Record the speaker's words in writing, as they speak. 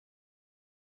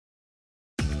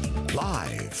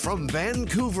Live from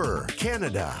Vancouver,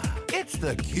 Canada, it's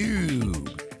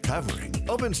theCUBE. Covering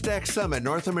OpenStack Summit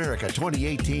North America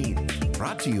 2018.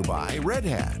 Brought to you by Red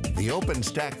Hat, the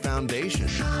OpenStack Foundation,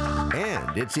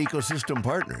 and its ecosystem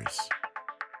partners.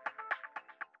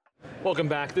 Welcome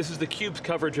back. This is theCUBE's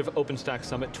coverage of OpenStack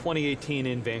Summit 2018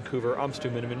 in Vancouver. I'm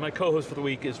Stu Miniman. My co-host for the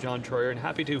week is John Troyer, and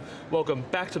happy to welcome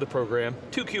back to the program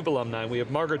two CUBE alumni. We have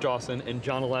Margaret Dawson and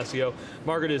John Allessio.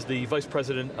 Margaret is the Vice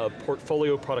President of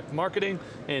Portfolio Product Marketing,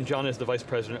 and John is the Vice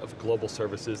President of Global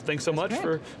Services. Thanks so much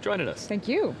for joining us. Thank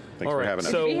you. Thanks for having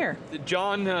us. Good to be here.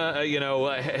 John,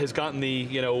 has gotten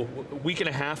the week and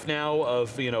a half now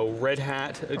of Red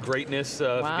Hat greatness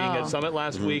being at Summit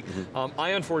last week. I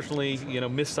unfortunately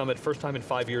missed Summit first time in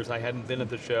 5 years. I hadn't been at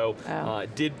the show.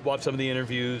 Did watch some of the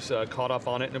interviews, caught up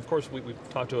on it, and of course we've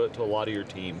talked to a lot of your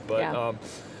team. But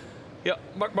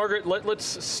Margaret,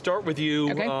 let's start with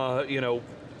you. Okay.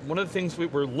 One of the things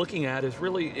we're looking at is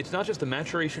really, it's not just the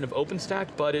maturation of OpenStack,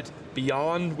 but it's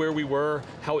beyond where we were,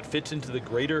 how it fits into the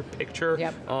greater picture.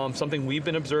 Yep. Something we've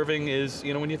been observing is,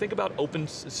 when you think about open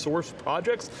source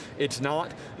projects, it's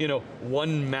not,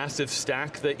 one massive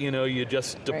stack that, you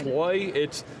just deploy. Right.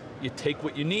 It's, you take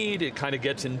what you need, it kind of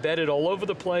gets embedded all over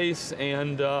the place,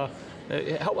 and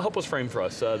help us frame for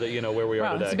us that where we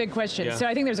are today. That's a big question. Yeah. So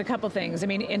I think there's a couple things. I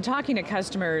mean, in talking to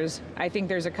customers, I think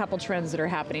there's a couple trends that are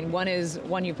happening. One is,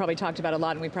 one you've probably talked about a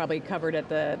lot and we probably covered at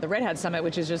the Red Hat Summit,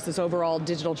 which is just this overall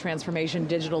digital transformation,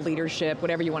 digital leadership,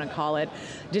 whatever you want to call it.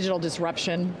 Digital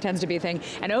disruption tends to be a thing.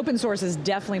 And open source is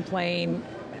definitely playing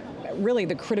really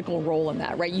the critical role in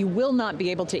that, right? You will not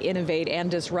be able to innovate and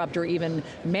disrupt or even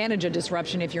manage a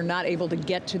disruption if you're not able to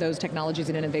get to those technologies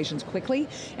and innovations quickly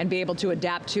and be able to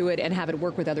adapt to it and have it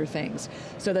work with other things.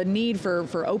 So the need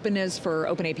for openness, for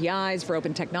open APIs, for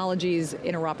open technologies,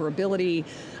 interoperability,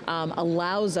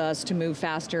 allows us to move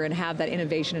faster and have that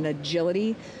innovation and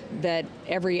agility that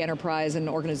every enterprise and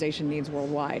organization needs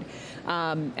worldwide.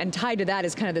 And tied to that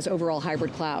is kind of this overall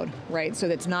hybrid cloud, right? So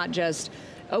that's not just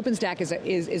OpenStack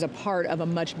is a part of a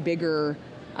much bigger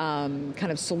kind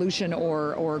of solution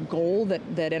or goal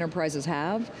that enterprises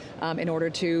have in order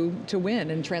to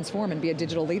win and transform and be a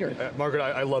digital leader. Margaret,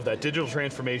 I love that. Digital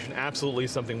transformation, absolutely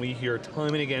something we hear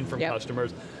time and again from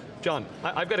customers. John,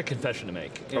 I've got a confession to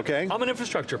make. Okay. I'm an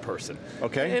infrastructure person.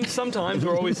 Okay. And sometimes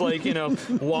we're always like,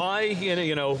 why,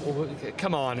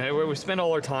 come on, we spend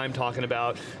all our time talking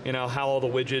about, how all the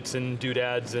widgets and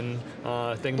doodads and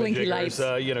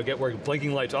thingamajiggers, get working.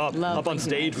 Blinking lights up on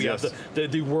stage. We have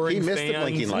the whirring fans. He missed the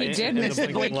blinking lights. He did miss the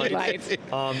blinking lights.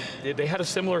 They had a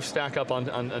similar stack up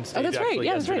on stage actually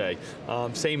yesterday.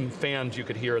 Right. Same fans you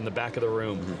could hear in the back of the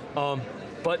room.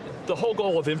 But the whole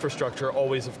goal of infrastructure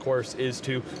always, of course, is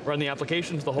to run the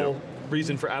applications. The whole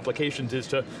reason for applications is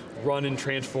to run and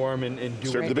transform and do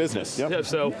serve the business. Yeah,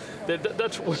 so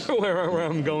that's where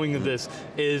I'm going with this,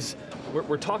 is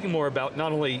we're talking more about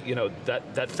not only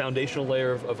that foundational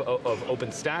layer of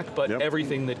OpenStack, but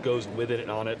everything that goes with it and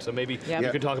on it. So maybe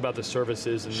you can talk about the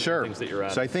services and things that you're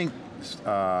at. So I think,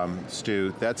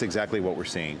 Stu, that's exactly what we're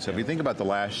seeing. So if you think about the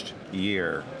last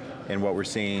year, and what we're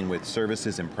seeing with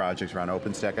services and projects around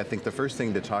OpenStack, I think the first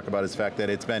thing to talk about is the fact that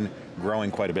it's been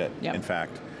growing quite a bit, in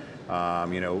fact.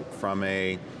 From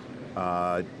a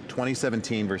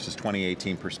 2017 versus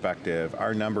 2018 perspective,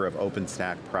 our number of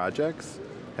OpenStack projects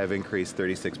have increased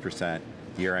 36%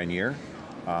 year on year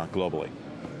globally.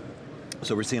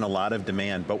 So we're seeing a lot of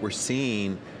demand, but we're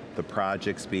seeing the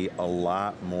projects be a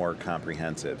lot more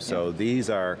comprehensive. So these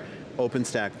are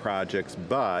OpenStack projects,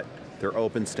 but they're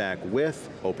OpenStack with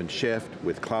OpenShift,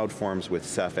 with CloudForms, with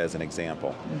Ceph as an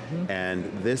example.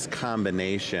 And this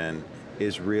combination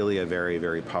is really a very,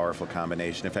 very powerful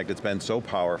combination. In fact, it's been so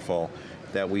powerful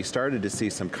that we started to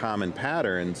see some common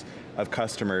patterns of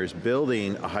customers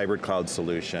building a hybrid cloud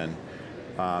solution,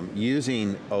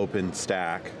 using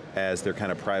OpenStack as their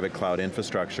kind of private cloud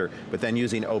infrastructure, but then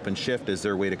using OpenShift as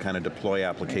their way to kind of deploy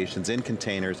applications in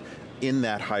containers in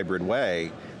that hybrid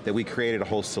way, that we created a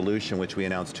whole solution which we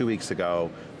announced 2 weeks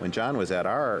ago when John was at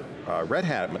our Red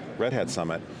Hat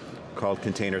Summit, called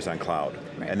Containers on Cloud.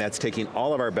 And that's taking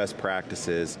all of our best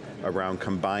practices around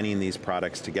combining these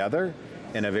products together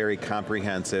in a very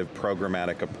comprehensive,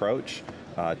 programmatic approach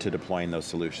to deploying those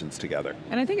solutions together.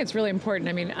 And I think it's really important.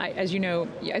 I mean, as you know,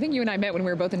 I think you and I met when we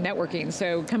were both in networking,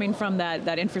 so coming from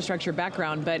that infrastructure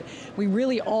background, but we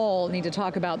really all need to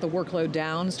talk about the workload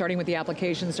down, starting with the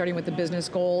application, starting with the business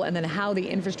goal, and then how the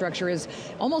infrastructure is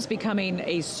almost becoming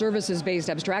a services-based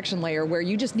abstraction layer where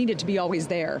you just need it to be always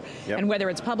there. And whether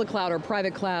it's public cloud or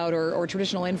private cloud or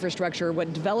traditional infrastructure,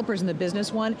 what developers in the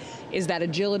business want is that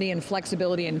agility and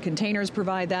flexibility, and containers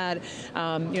provide that.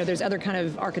 There's other kind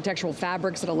of architectural fabric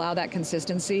fabrics that allow that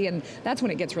consistency, and that's when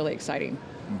it gets really exciting.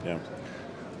 Yeah.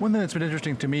 One thing that's been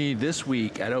interesting to me this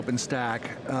week at OpenStack,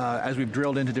 as we've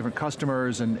drilled into different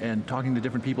customers and talking to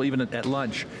different people, even at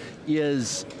lunch,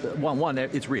 is, one,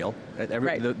 it's real.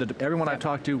 Everyone I've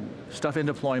talked to, stuff in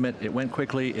deployment, it went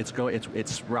quickly,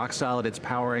 it's rock solid, it's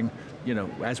powering,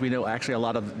 as we know, actually a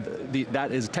lot of,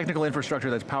 that is technical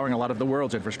infrastructure that's powering a lot of the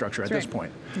world's infrastructure at this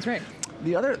point. That's right.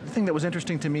 The other thing that was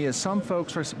interesting to me is some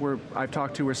folks I've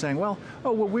talked to were saying, well,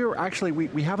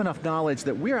 we have enough knowledge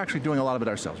that we're actually doing a lot of it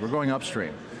ourselves. We're going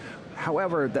upstream.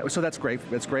 However, so that's great,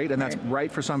 and that's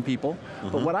right for some people.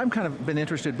 But what I'm kind of been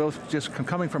interested, both just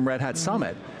coming from Red Hat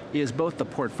Summit, is both the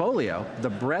portfolio, the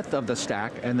breadth of the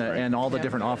stack, and all the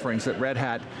different offerings that Red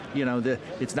Hat,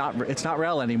 it's not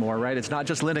RHEL anymore, right? It's not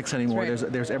just Linux anymore.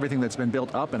 There's everything that's been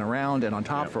built up and around and on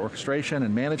top for orchestration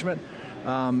and management.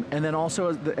 And then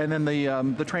also,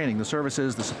 the training, the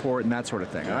services, the support, and that sort of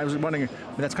thing. And I was wondering,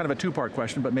 that's kind of a two-part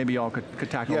question, but maybe y'all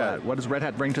could tackle that. What does Red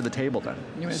Hat bring to the table then?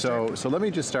 So let me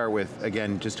just start with,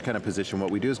 again, just to kind of position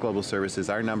what we do as global services.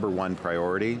 Our number one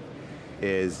priority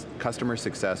is customer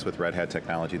success with Red Hat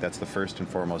technology. That's the first and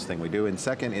foremost thing we do. And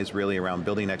second is really around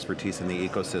building expertise in the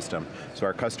ecosystem, so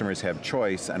our customers have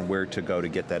choice on where to go to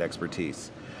get that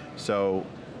expertise. So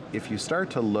if you start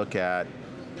to look at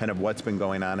kind of what's been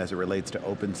going on as it relates to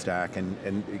OpenStack,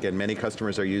 and again, many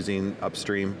customers are using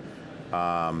upstream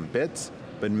bits,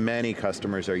 but many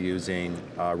customers are using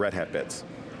Red Hat bits.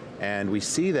 And we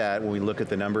see that when we look at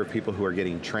the number of people who are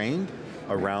getting trained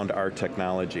around our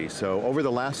technology. So over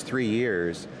the last 3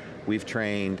 years, we've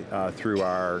trained through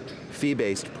our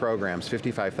fee-based programs,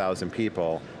 55,000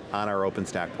 people on our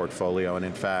OpenStack portfolio, and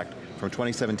in fact, from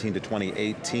 2017 to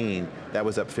 2018, that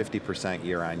was up 50%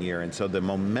 year on year, and so the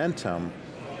momentum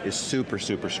is super,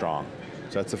 super strong.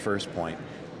 So that's the first point.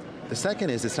 The second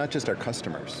is, it's not just our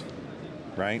customers,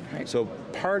 right? So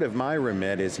part of my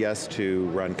remit is, yes, to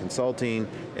run consulting,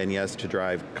 and yes, to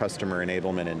drive customer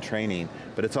enablement and training,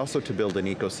 but it's also to build an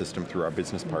ecosystem through our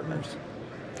business partners.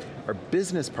 Our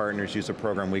business partners use a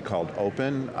program we called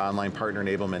Open, Online Partner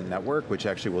Enablement Network, which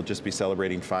actually will just be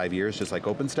celebrating 5 years, just like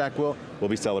OpenStack will. We'll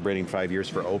be celebrating 5 years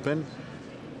for Open.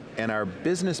 And our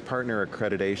business partner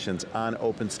accreditations on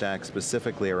OpenStack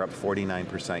specifically are up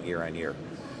 49% year on year.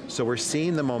 So we're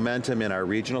seeing the momentum in our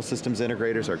regional systems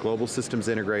integrators, our global systems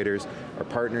integrators, our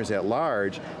partners at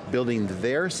large, building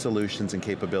their solutions and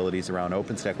capabilities around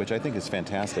OpenStack, which I think is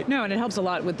fantastic. No, and it helps a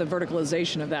lot with the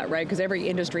verticalization of that, right? Because every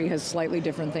industry has slightly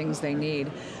different things they need.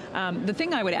 The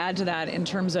thing I would add to that in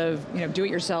terms of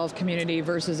do-it-yourself community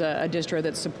versus a distro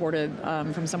that's supported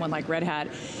from someone like Red Hat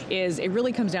is it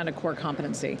really comes down to core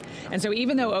competency. And so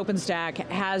even though OpenStack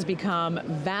has become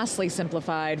vastly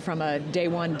simplified from a day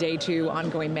one, day two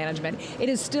ongoing management, it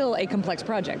is still a complex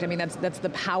project. I mean, that's the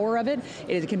power of it.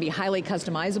 It can be highly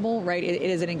customizable, right? It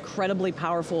is an incredibly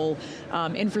powerful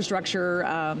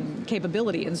infrastructure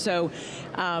capability. And so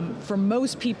for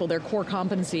most people, their core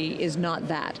competency is not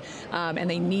that. And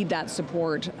they need that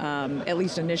support, at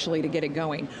least initially, to get it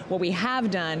going. What we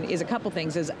have done is a couple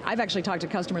things. I've actually talked to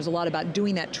customers a lot about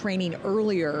doing that training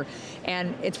earlier,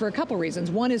 and it's for a couple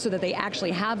reasons. One is so that they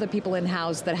actually have the people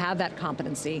in-house that have that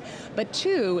competency. But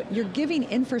two, you're giving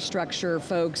infrastructure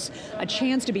folks a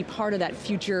chance to be part of that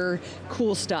future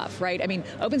cool stuff, right? I mean,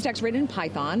 OpenStack's written in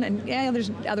Python, and yeah, there's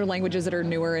other languages that are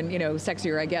newer and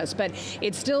sexier, I guess, but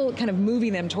it's still kind of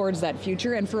moving them towards that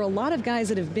future. And for a lot of guys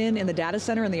that have been in the data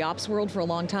center and the ops world for a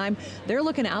long time, they're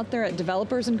looking out there at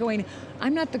developers and going,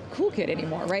 I'm not the cool kid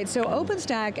anymore, right? So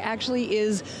OpenStack actually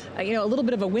is a little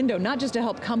bit of a window, not just to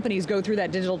help companies go through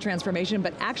that digital transformation,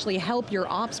 but actually help your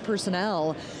ops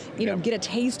personnel get a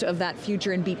taste of that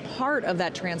future and be part of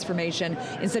that transformation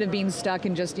instead of being stuck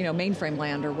in just mainframe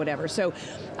land or whatever. So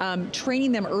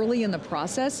training them early in the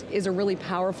process is a really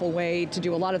powerful way to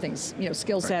do a lot of things,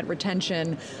 skill set,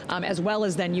 retention, as well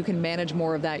as then you can manage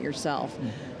more of that yourself.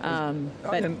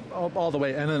 But all the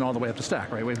way up to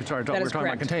stack, right? We're talking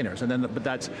about containers, and then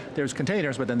there's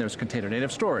containers, but then there's container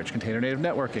native storage, container native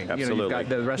networking. Absolutely. You've got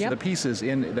the rest of the pieces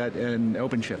in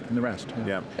OpenShift and the rest.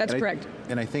 Yeah, that's correct.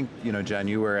 And I think Jen,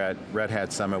 you were at Red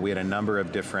Hat Summit. We had a number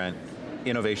of different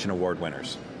innovation award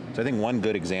winners. So I think one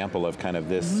good example of kind of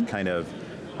this kind of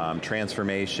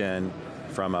transformation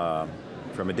from a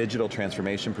digital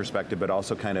transformation perspective, but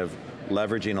also kind of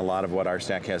leveraging a lot of what our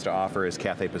stack has to offer is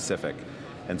Cathay Pacific.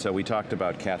 And so we talked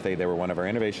about Cathay, they were one of our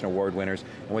innovation award winners,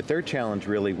 and what their challenge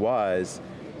really was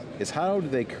is how do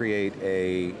they create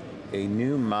a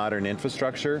new modern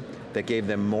infrastructure that gave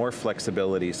them more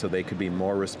flexibility so they could be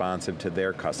more responsive to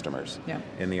their customers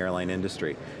in the airline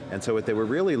industry. And so what they were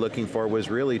really looking for was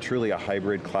really truly a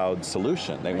hybrid cloud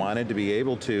solution. They wanted to be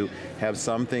able to have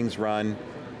some things run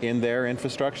in their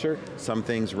infrastructure, some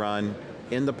things run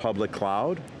in the public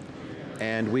cloud,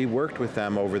 and we worked with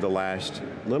them over the last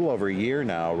little over a year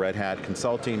now, Red Hat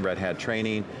Consulting, Red Hat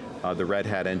Training, the Red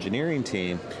Hat engineering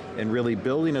team, and really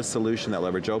building a solution that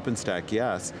leverage OpenStack,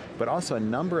 yes, but also a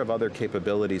number of other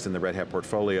capabilities in the Red Hat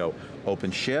portfolio.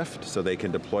 OpenShift, so they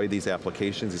can deploy these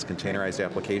applications, these containerized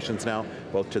applications now,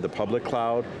 both to the public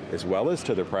cloud as well as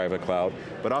to the private cloud,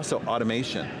 but also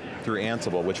automation through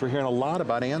Ansible, which we're hearing a lot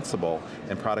about Ansible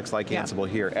and products like Ansible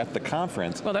here at the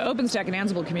conference. Well, the OpenStack and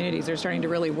Ansible communities are starting to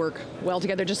really work well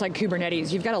together, just like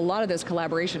Kubernetes. You've got a lot of this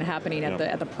collaboration happening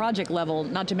at the project level,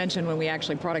 not to mention when we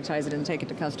actually productize it and take it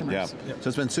to customers. Yeah, so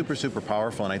it's been super, super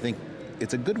powerful, and I think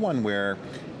it's a good one where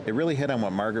it really hit on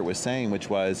what Margaret was saying,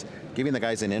 which was giving the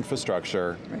guys in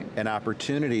infrastructure an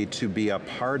opportunity to be a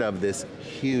part of this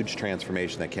huge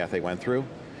transformation that Cathay went through.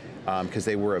 Because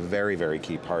they were a very, very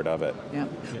key part of it. Yeah.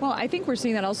 Well, I think we're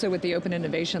seeing that also with the Open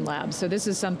Innovation Lab. So this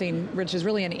is something, Rich, is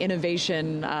really an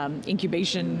innovation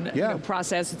incubation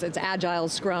process. It's agile,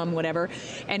 Scrum, whatever.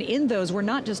 And in those, we're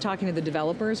not just talking to the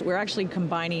developers, we're actually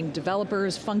combining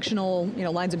developers, functional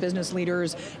lines of business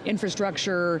leaders,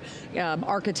 infrastructure,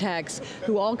 architects,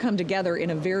 who all come together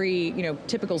in a very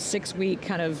typical 6-week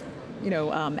kind of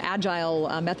agile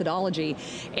methodology.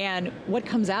 And what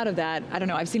comes out of that, I don't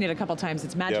know, I've seen it a couple times,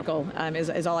 it's magical,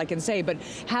 is all I can say, but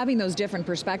having those different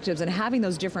perspectives and having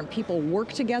those different people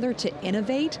work together to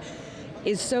innovate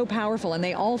is so powerful, and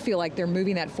they all feel like they're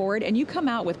moving that forward. And you come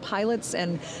out with pilots,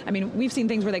 and I mean, we've seen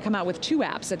things where they come out with 2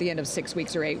 apps at the end of 6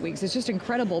 weeks or 8 weeks. It's just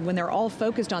incredible when they're all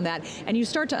focused on that, and you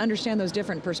start to understand those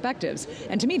different perspectives.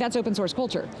 And to me, that's open source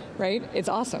culture, right? It's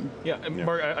awesome. Yeah, and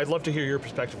Mark, I'd love to hear your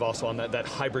perspective also on that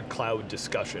hybrid cloud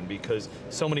discussion, because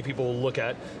so many people will look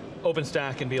at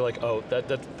OpenStack and be like, oh,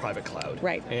 that's private cloud.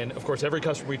 Right. And of course, every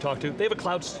customer we talk to, they have a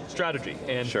cloud strategy,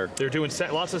 and they're doing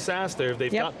lots of SaaS,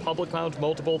 they've got public clouds,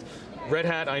 multiple. Red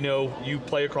Hat, I know you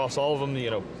play across all of them,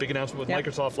 big announcement with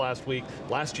Microsoft last week.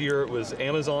 Last year it was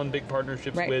Amazon, big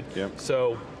partnerships with.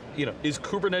 So, is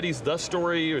Kubernetes the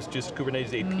story, or is just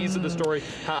Kubernetes a piece of the story?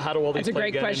 How do all these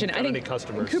play together? That's a great question. I think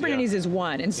customers? Kubernetes is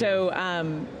one, and so,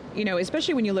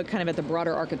 especially when you look kind of at the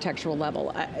broader architectural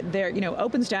level,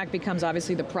 OpenStack becomes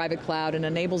obviously the private cloud and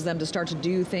enables them to start to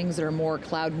do things that are more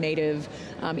cloud native,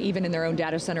 even in their own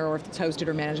data center, or if it's hosted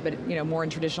or managed, but more in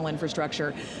traditional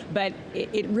infrastructure. But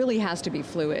it really has to be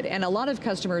fluid. And a lot of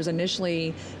customers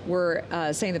initially were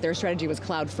saying that their strategy was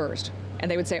cloud first. And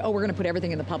they would say, oh, we're going to put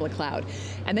everything in the public cloud.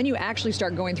 And then you actually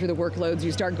start going through the workloads,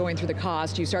 you start going through the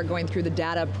cost, you start going through the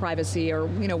data privacy, or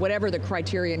whatever the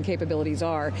criteria and capabilities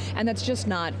are, and that's just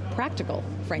not practical,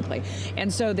 frankly.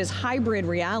 And so this hybrid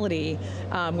reality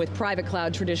with private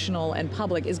cloud, traditional, and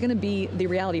public is going to be the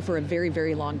reality for a very,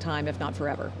 very long time, if not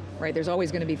forever. Right? There's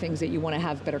always going to be things that you want to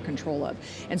have better control of.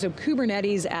 And so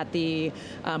Kubernetes at the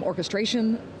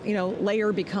orchestration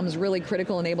layer becomes really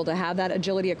critical and able to have that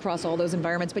agility across all those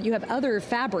environments, but you have other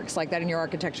fabrics like that in your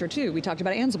architecture too. We talked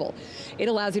about Ansible. It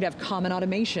allows you to have common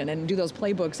automation and do those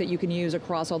playbooks that you can use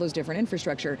across all those different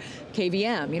infrastructure.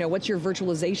 KVM, what's your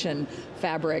virtualization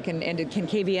fabric, and can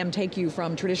KVM take you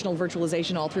from traditional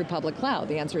virtualization all through public cloud?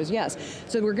 The answer is yes.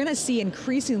 So we're going to see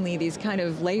increasingly these kind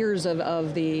of layers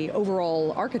of the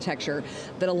overall architecture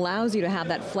that allows you to have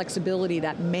that flexibility,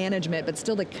 that management, but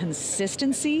still the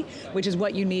consistency, which is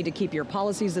what you need to keep your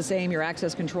policies the same, your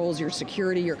access controls, your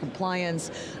security, your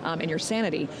compliance, and your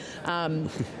sanity.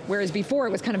 Whereas before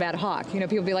it was kind of ad hoc.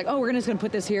 People would be like, oh, we're just going to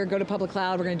put this here, go to public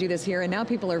cloud, we're going to do this here, and now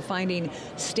people are finding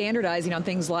standardizing on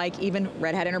things like even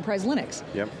Red Hat Enterprise Linux,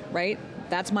 right?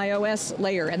 That's my OS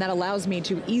layer, and that allows me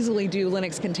to easily do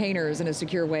Linux containers in a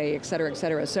secure way, et cetera, et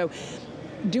cetera. So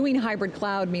doing hybrid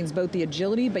cloud means both the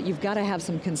agility, but you've got to have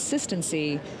some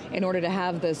consistency in order to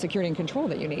have the security and control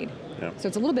that you need. So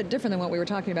it's a little bit different than what we were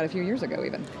talking about a few years ago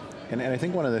even. And I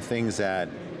think one of the things that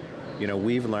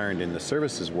we've learned in the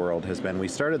services world has been, we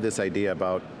started this idea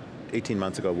about 18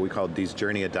 months ago, we called these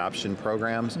journey adoption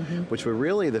programs, which were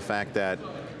really the fact that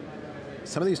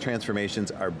some of these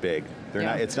transformations are big.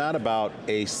 It's not about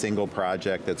a single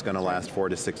project that's going to last 4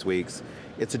 to 6 weeks.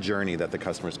 It's a journey that the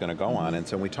customer's going to go on. And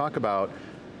so when we talk about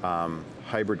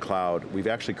hybrid cloud, we've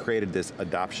actually created this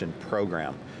adoption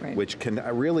program, which can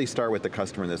really start with the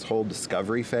customer in this whole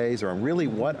discovery phase, or really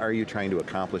what are you trying to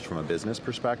accomplish from a business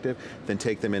perspective, then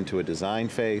take them into a design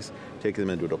phase, take them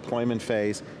into a deployment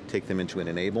phase, take them into an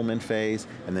enablement phase,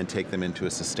 and then take them into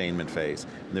a sustainment phase.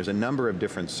 And there's a number of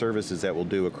different services that we'll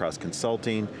do across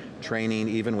consulting, training,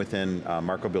 even within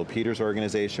Marco Bill Peters'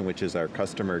 organization, which is our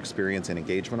customer experience and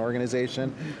engagement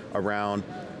organization, around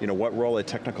what role a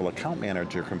technical account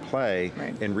manager can play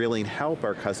and really help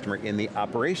our customer in the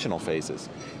operational phases.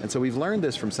 And so we've learned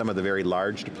this from some of the very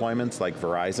large deployments like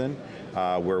Verizon,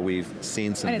 where we've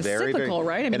seen some and it's cyclical,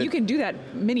 right? I mean, you can do that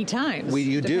many times.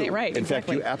 You do. Right, in fact,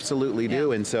 you absolutely do.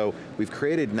 Yeah. And so we've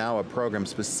created now a program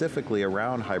specifically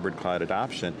around hybrid cloud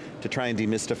adoption to try and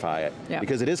demystify it,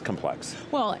 because it is complex.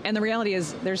 Well, and the reality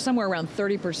is there's somewhere around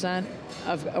 30%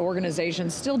 of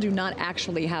organizations still do not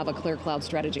actually have a clear cloud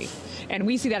strategy. And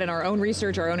we see that in our own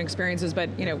research, our own experiences, but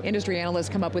industry analysts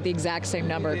come up with the exact same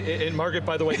number. And Margaret,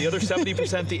 by the way, the other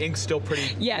 70%, the ink's still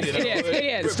pretty, yes, it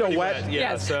is. It's still wet.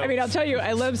 Yeah, yes, so. I mean, I'll tell you,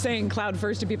 I love saying cloud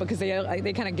first to people because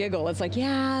they kind of giggle. It's like,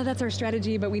 yeah, that's our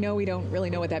strategy, but we don't really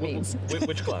know what that means.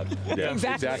 Which cloud? Yeah,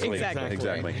 exactly.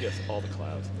 Yes, all the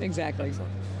clouds. Exactly.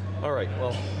 Excellent. All right,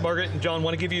 well, Margaret and John,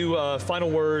 want to give you a final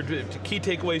word, key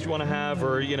takeaways you want to have,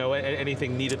 or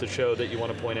anything neat at the show that you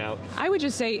want to point out? I would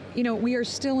just say, we are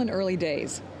still in early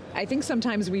days. I think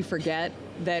sometimes we forget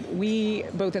that we,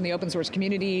 both in the open source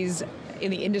communities, in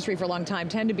the industry for a long time,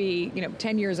 tend to be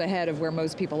 10 years ahead of where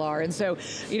most people are. And so,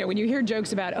 when you hear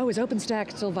jokes about, oh, is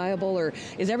OpenStack still viable, or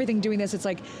is everything doing this? It's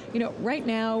like, right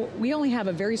now, we only have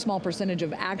a very small percentage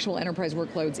of actual enterprise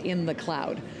workloads in the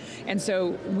cloud. And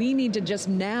so we need to just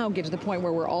now get to the point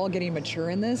where we're all getting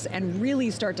mature in this and really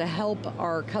start to help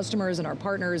our customers and our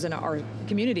partners and our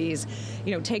communities,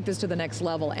 take this to the next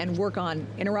level and work on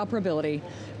interoperability,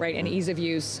 right, and ease of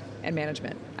use and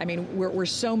management. I mean, we're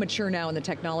so mature now in the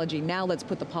technology. Now let's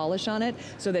put the polish on it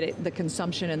so that the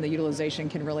consumption and the utilization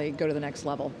can really go to the next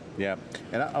level. Yeah,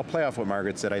 and I'll play off what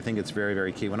Margaret said. I think it's very,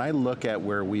 very key. When I look at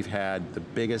where we've had the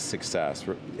biggest success,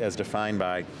 as defined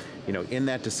by, in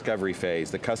that discovery phase,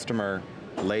 the customer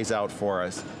lays out for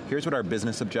us, here's what our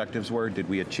business objectives were, did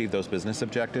we achieve those business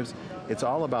objectives? It's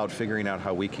all about figuring out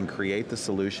how we can create the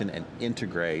solution and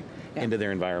integrate into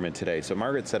their environment today. So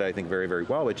Margaret said, I think very, very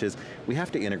well, which is we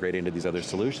have to integrate into these other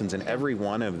solutions, and every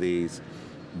one of these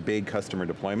big customer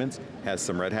deployments has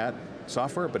some Red Hat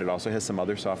software, but it also has some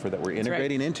other software that we're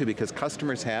integrating into because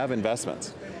customers have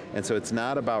investments. And so it's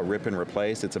not about rip and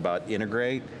replace, it's about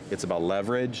integrate, it's about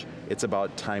leverage, it's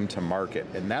about time to market.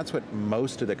 And that's what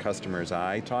most of the customers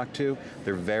I talk to,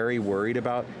 they're very worried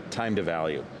about time to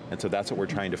value. And so that's what we're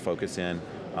trying to focus in,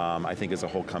 I think, as a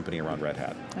whole company around Red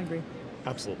Hat. I agree.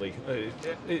 Absolutely.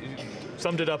 It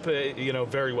summed it up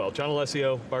very well. John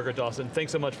Allessio, Margaret Dawson,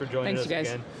 thanks so much for joining us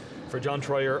again. For John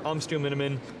Troyer, I'm Stu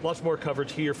Miniman. Lots more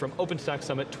coverage here from OpenStack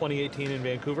Summit 2018 in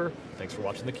Vancouver. Thanks for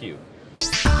watching theCUBE.